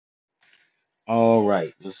All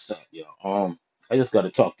right, what's up, y'all? I just got to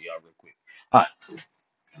talk to y'all real quick.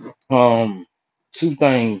 All right. Two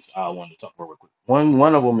things I want to talk about real quick.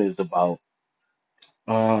 One of them is about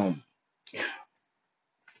um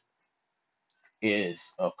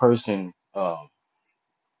is a person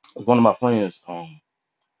one of my friends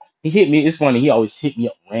he hit me. It's funny. He always hit me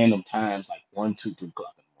up random times like 1, 2, 3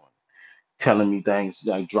 o'clock in the morning, telling me things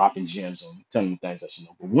like dropping gems on me, telling me things I should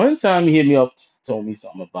know. But one time he hit me up, told me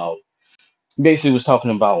something about. Basically was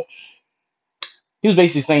talking about. He was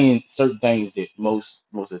basically saying certain things that most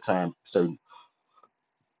of the time certain,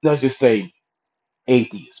 let's just say,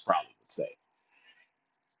 atheists probably would say.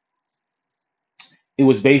 It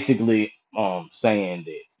was basically saying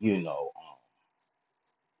that,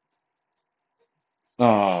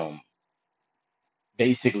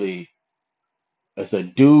 basically it's a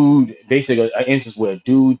dude, basically an instance where a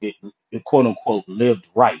dude that quote unquote lived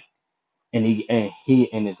right, and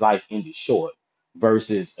his life ended short,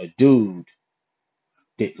 versus a dude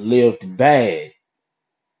that lived bad,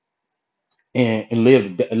 and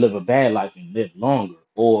live a bad life and live longer,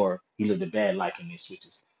 or he lived a bad life and then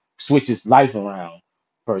switches life around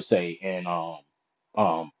per se, and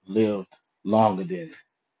lived longer than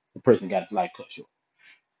the person got his life cut short.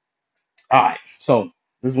 All right, so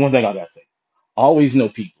this is one thing I gotta say. Always know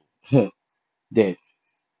people that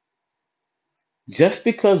just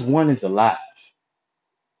because one is alive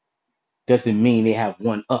doesn't mean they have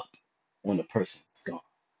one up on the person that's gone.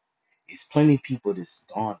 There's plenty of people that's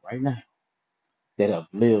gone right now that have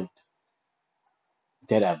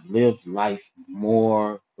lived life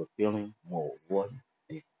more fulfilling, more rewarding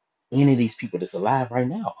than any of these people that's alive right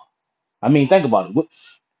now. I mean, think about it.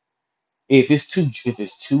 If it's two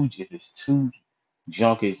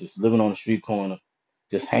junkies just living on the street corner,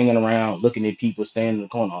 just hanging around, looking at people standing in the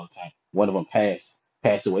corner all the time. One of them pass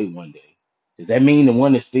away one day. Does that mean the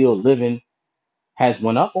one that's still living has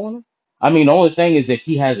one up on him? I mean, the only thing is that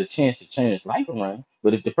he has a chance to turn his life around.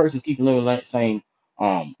 But if the person's keeping living like the same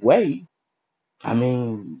way, I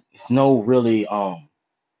mean, it's no really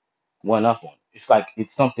one up on him. It's like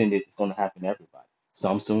it's something that's going to happen to everybody.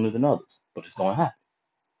 Some sooner than others, but it's going to happen.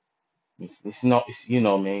 It's not. It's what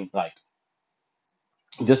I mean, like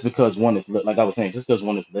just because one is like I was saying, just because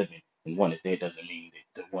one is living and one is dead doesn't mean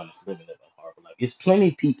that the one is living a horrible life. It's plenty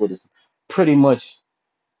of people that's pretty much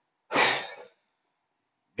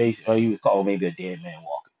or you would call maybe a dead man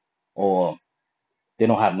walking, or they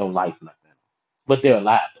don't have no life left in them, but they're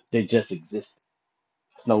alive. They're just existing.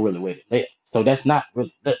 There's no really way to live, so that's not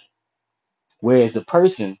really living. Whereas the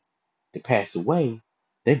person that passed away,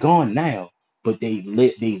 they're gone now, but they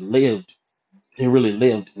really lived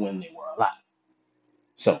when they were alive.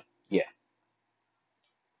 So yeah,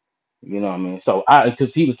 you know what I mean. So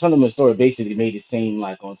because he was telling me a story, basically made it seem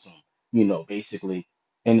like on some, basically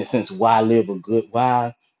in the sense, why live a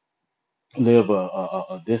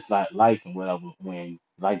this life and whatever when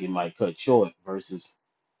like it might cut short versus,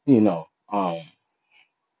 you know,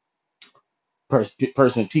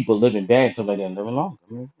 person people living bad and stuff like that and living longer.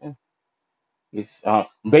 I mean, yeah. It's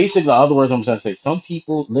basically, in other words, I'm trying to say some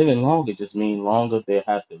people living longer just mean longer they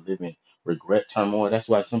have to live in regret, turmoil. That's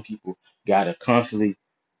why some people gotta constantly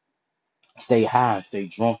stay high, stay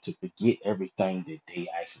drunk to forget everything that they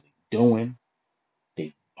actually doing,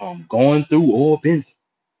 they going through or been through.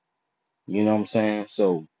 You know what I'm saying?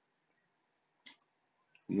 So,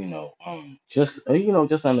 just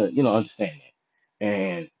just understand that.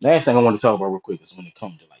 And last thing I want to talk about real quick is when it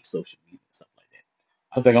comes to like social media and stuff like that.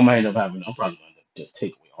 I think I might end up having. I'm probably going to just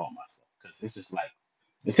take away all my stuff because it's just like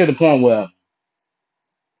it's to the point where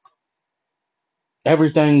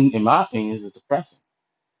everything, in my opinion, is depressing.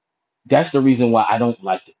 That's the reason why I don't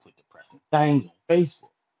like to put depressing things on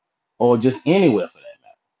Facebook or just anywhere for that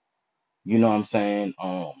matter. You know what I'm saying?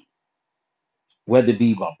 Whether it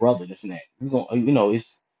be my brother, this and that.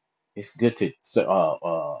 It's good to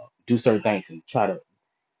do certain things and try to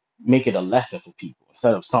make it a lesson for people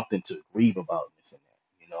instead of something to grieve about this and that.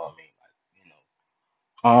 You know what I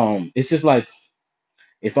mean? Like, it's just like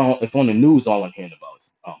if on the news all I'm hearing about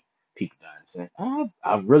is people dying and saying,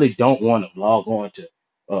 I really don't want to log on to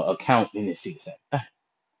account and then see the same thing.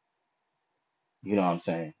 You know what I'm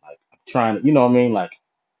saying? Like I'm trying to, you know what I mean? Like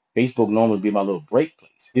Facebook normally be my little break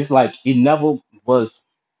place. It's like it never was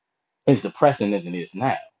as depressing as it is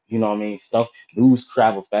now. You know what I mean? Stuff news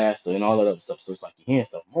travel faster and all that other stuff. So it's like you're hearing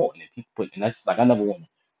stuff more, and then people put, and that's like I never want to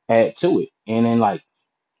add to it. And then like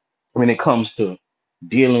when it comes to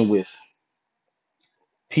dealing with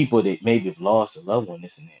people that maybe have lost a loved one,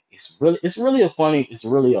 this and that, it's really a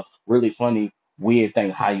really funny weird thing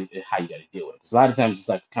how you got to deal with it. Because a lot of times it's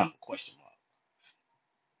like kind of a question mark.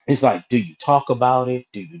 It's like, do you talk about it?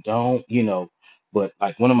 Do you don't? But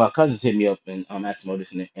like one of my cousins hit me up and asked me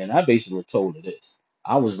this, and I basically told her this.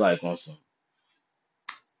 I was like on some.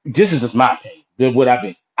 This is just my opinion. What I've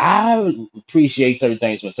been. I appreciate certain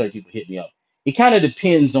things when certain people hit me up. It kind of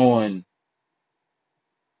depends on.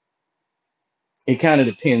 It kind of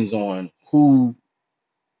depends on who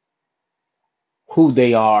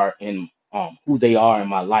they are in who they are in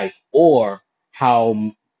my life, or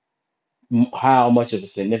how how much of a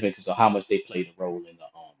significance or how much they played a role in the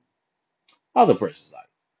other person's life.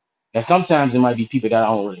 Now sometimes it might be people that I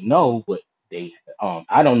don't really know, but they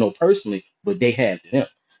I don't know personally, but they have to them.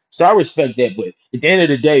 So I respect that. But at the end of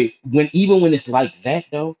the day, even when it's like that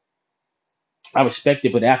though, I respect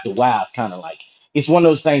it. But after a while, it's kind of like it's one of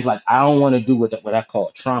those things like I don't want to do what I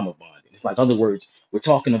call trauma bonding. It's like other words, we're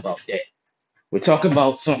talking about that. We're talking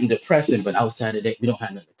about something depressing, but outside of that, we don't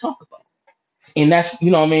have nothing to talk about. And that's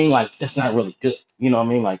what I mean, like that's not really good. You know what I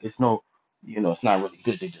mean? Like it's no, it's not really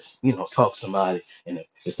good to just talk to somebody and then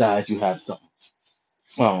besides you have something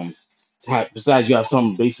um besides you have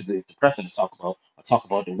something basically depressing to talk about or talk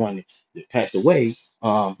about the one that passed away, you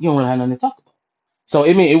don't really have nothing to talk about. So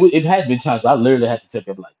I mean it has been times where I literally had to tell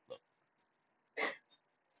people like, look,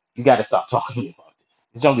 you got to stop talking to me about this.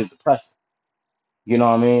 This junk is depressing. You know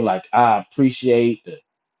what I mean? Like I appreciate the,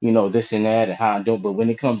 this and that and how I do, but when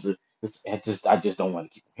it comes to this, I just don't want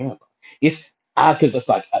to keep hearing about it. Because it's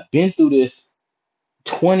like I've been through this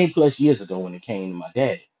 20 plus years ago when it came to my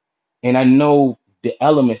dad, and I know the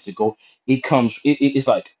elements that go. It's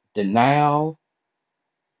like denial,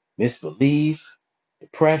 misbelief,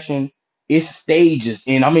 depression. It's stages,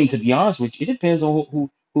 and I mean to be honest with you, it depends on who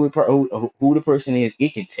the person is.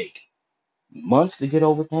 It can take months to get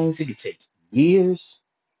over things. It can take years.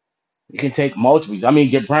 You can take multiple. I mean,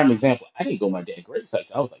 get prime example. I didn't go to my dad's grave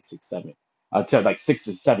sites. I was like 6, 7. I'll tell like 6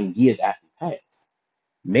 to 7 years after he passed.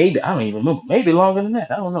 Maybe I don't even remember. Maybe longer than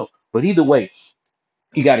that. I don't know. But either way,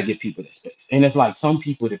 you got to give people that space. And it's like some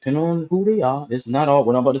people, depending on who they are, it's not all.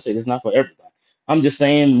 What I'm about to say, it's not for everybody. I'm just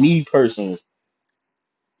saying, me personally,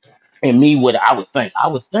 and me what I would think. I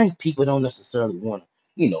would think people don't necessarily want to,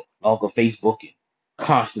 log on Facebook and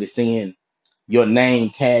constantly seeing your name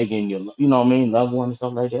tag and your, what I mean, loved one and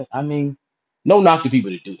stuff like that. I mean, no knock to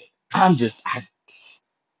people to do that.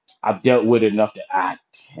 I've dealt with it enough that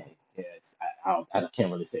yes, I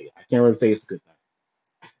can't really say it. I can't really say it's a good thing.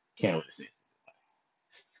 Can't really say it.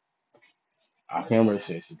 I can't really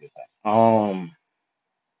say it's a good thing.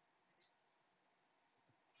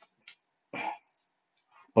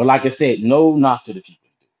 But like I said, no knock to the people.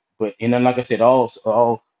 But and then like I said, all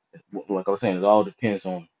like I was saying, it all depends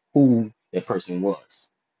on who that person was.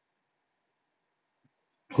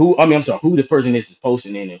 I'm sorry, who the person is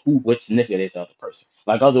posting in and what significant is the other person.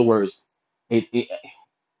 Like other words, it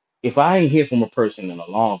if I ain't hear from a person in a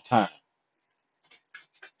long time,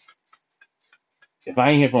 if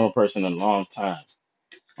I ain't hear from a person in a long time,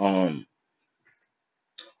 um,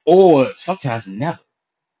 or sometimes never,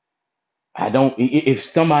 I don't. If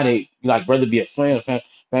somebody like whether it be a friend or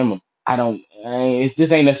family, I don't.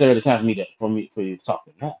 This ain't necessarily the time for you to talk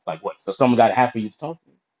to me. Now. It's like what? So someone got to have for you to talk to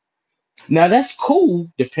me. Now that's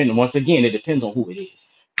cool. Depending once again, it depends on who it is.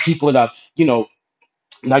 People that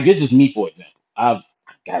like this is me for example. I've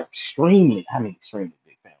got I mean, extremely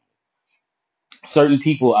big family. Certain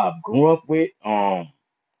people I grew up with,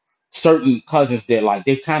 certain cousins that like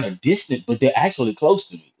they're kind of distant, but they're actually close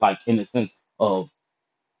to me, like in the sense of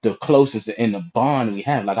the closest and the bond we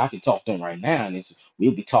have. Like I can talk to them right now, and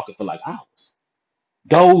we'll be talking for like hours.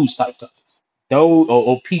 Those type cousins, those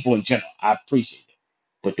or people in general, I appreciate it.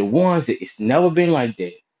 But the ones that it's never been like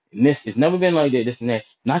that, and this it's never been like that, this and that.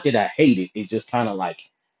 It's not that I hate it. It's just kind of like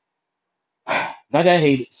not that I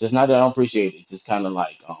hate it. It's just not that I don't appreciate it. It's just kind of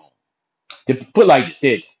like put it like this.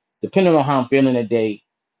 There you go. Depending on how I'm feeling that day,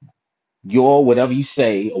 your whatever you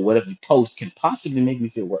say or whatever you post can possibly make me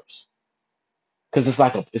feel worse. Because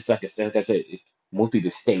like I said, it's most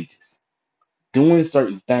people's stages. Doing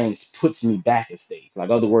certain things puts me back a stage. Like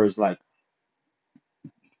other words, like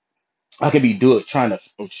I could be doing trying to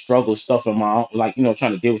struggle stuff in my own, like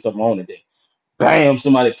trying to deal with stuff in my own today. Bam!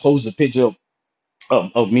 Somebody posts a picture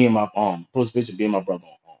of me and my post a picture of me and my brother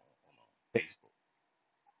on Facebook.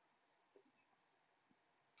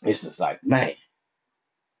 It's just like man,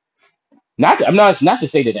 I'm not it's not to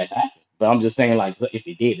say that that happened, but I'm just saying like if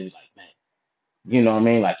it did, it's like man. You know what I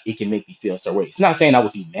mean? Like it can make me feel so way. It's not saying I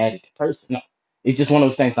would be mad at the person. No, it's just one of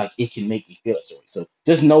those things like it can make me feel so way. So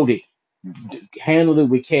just know that handle it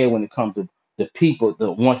with care when it comes to the people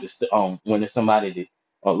that wants when it's somebody that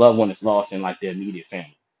a loved one is lost in like their immediate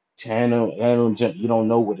family. Handle you don't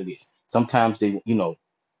know what it is. Sometimes they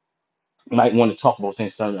might want to talk about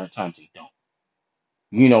things certain times they don't.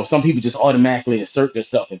 Some people just automatically insert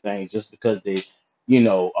themselves in things just because they,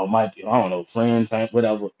 might be, I don't know, friend,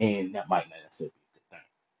 whatever, and that might not necessarily be a good thing.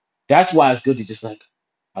 That's why it's good to just like,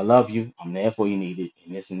 I love you, I'm there for you, need it,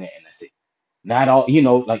 and this and that, and that's it. Not all,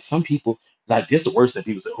 like some people, like this is the worst that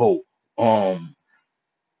people say, oh, um,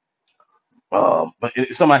 but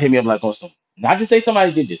somebody hit me up like on some, not to say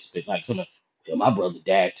somebody did this, but like somebody, yeah, my brother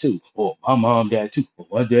died too, or my mom died too, or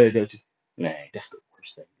my dad died too. Man, that's the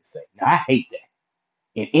worst thing to say. Now, I hate that.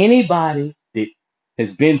 And anybody that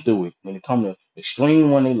has been through it, when it comes to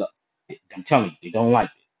extreme one they love, I'm telling you, they don't like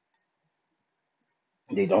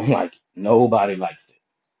it. They don't like it. Nobody likes it.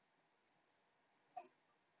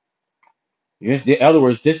 In other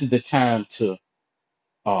words, this is the time to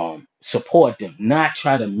support them, not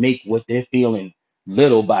try to make what they're feeling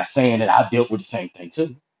little by saying that I've dealt with the same thing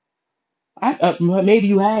too. Maybe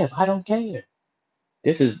you have. I don't care.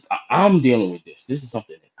 I'm dealing with this. This is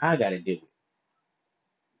something that I got to deal with.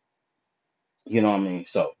 You know what I mean?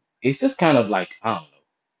 So it's just kind of like, I don't know.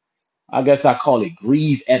 I guess I call it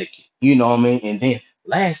grieve etiquette. You know what I mean? And then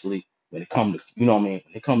lastly, when it comes to, you know what I mean?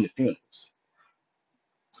 When it comes to funerals,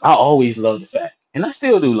 I always love the fact, and I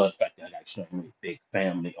still do love the fact that I got extremely big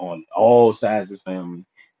family on all sides of the family.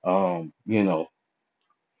 You know,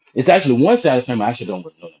 it's actually one side of the family I actually don't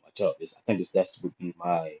really know that much of. I think that's would be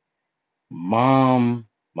my mom,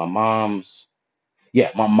 my mom's, yeah,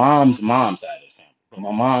 my mom's mom's side of the family. But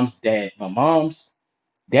my mom's dad's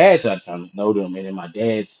side of the family know them, and then my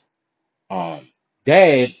dad's um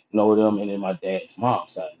dad know them, and then my dad's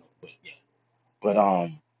mom's side know. But yeah, but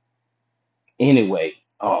anyway,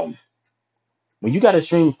 when you got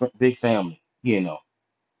a big family,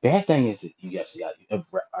 bad thing is that you guys got a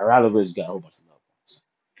lot of us got a whole bunch of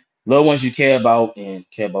loved ones you care about and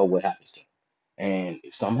care about what happens to them. And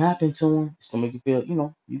if something happened to them, it's gonna make you feel,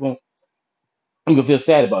 you gonna feel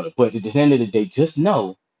sad about it. But at the end of the day, just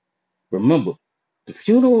know, remember, the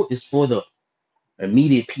funeral is for the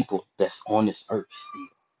immediate people that's on this earth still.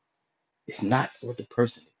 It's not for the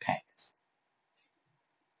person that passed.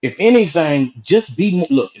 If anything, just be more,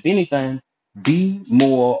 look. If anything, be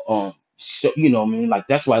more you know what I mean, like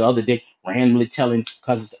that's why the other day randomly telling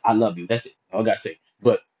cousins I love you. That's it. All I gotta say.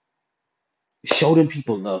 But show them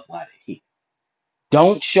people love while they're here.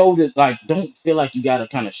 Don't show that, like, don't feel like you gotta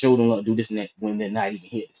kind of show them love, do this and that when they're not even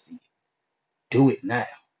here to see it. Do it now.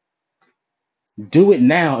 Do it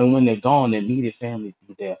now, and when they're gone, their immediate family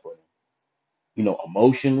be there for them.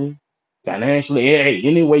 Emotionally, financially, hey,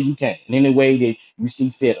 any way you can, in any way that you see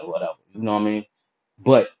fit or whatever. You know what I mean?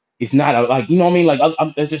 But it's not like, you know what I mean. Like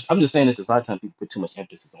I'm just saying that there's a lot of times people put too much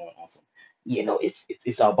emphasis on some.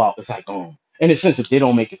 It's all about, it's like, in a sense, if they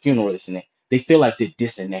don't make a funeral this and that, they feel like that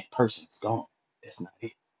this and that person is gone. That's not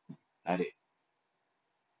it. Not it.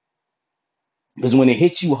 Because when it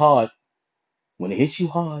hits you hard,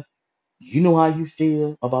 you know how you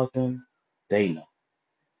feel about them. They know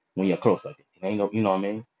when you're close like that. They know, you know what I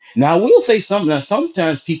mean. Now I will say something. Now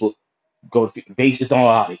sometimes people go to base it on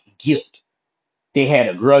out of guilt. They had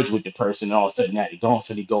a grudge with the person, and all of a sudden now they're gone,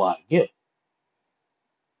 so they go out of guilt.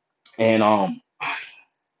 And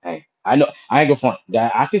hey, I know I ain't gonna front.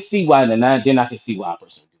 That I can see why, then I can see why a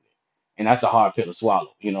person do it, and that's a hard pill to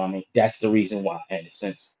swallow. You know what I mean? That's the reason why, in a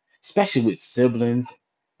sense, especially with siblings,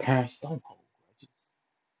 parents don't hold grudges.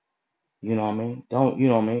 You know what I mean? Don't, you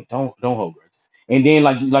know what I mean? Don't hold grudges. And then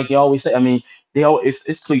like they always say, I mean,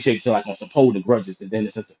 it's cliche to say like on some holding grudges, and then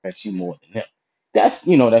it sense affects you more than them. That's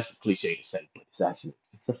a cliche to say, but it's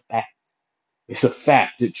a fact. It's a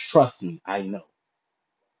fact. Trust me, I know.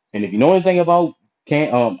 And if you know anything about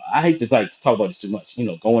can I hate to like talk about this too much,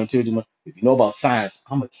 go into it too much. If you know about science,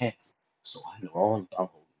 I'm a cancer, so I know all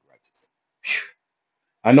about holding grudges. Phew.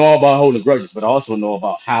 I know all about holding grudges, but I also know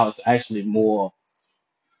about how it's actually more.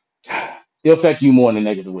 It'll affect you more in a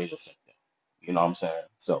negative way to affect them. You know what I'm saying?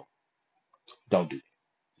 So don't do that.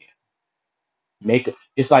 Yeah.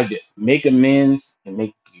 It's like this. Make amends and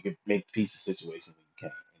you can make peace of situations when you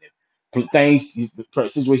can. And if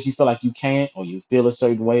situations you feel like you can't, or you feel a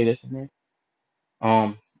certain way, this and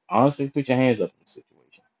that, honestly, put your hands up in the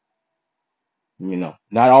situation.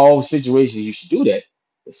 Not all situations you should do that,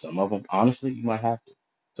 but some of them, honestly, you might have to.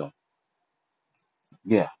 So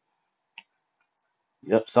yeah,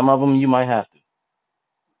 yep, some of them you might have to.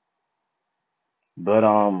 But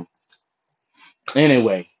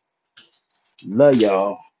anyway, love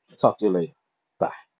y'all. Talk to you later.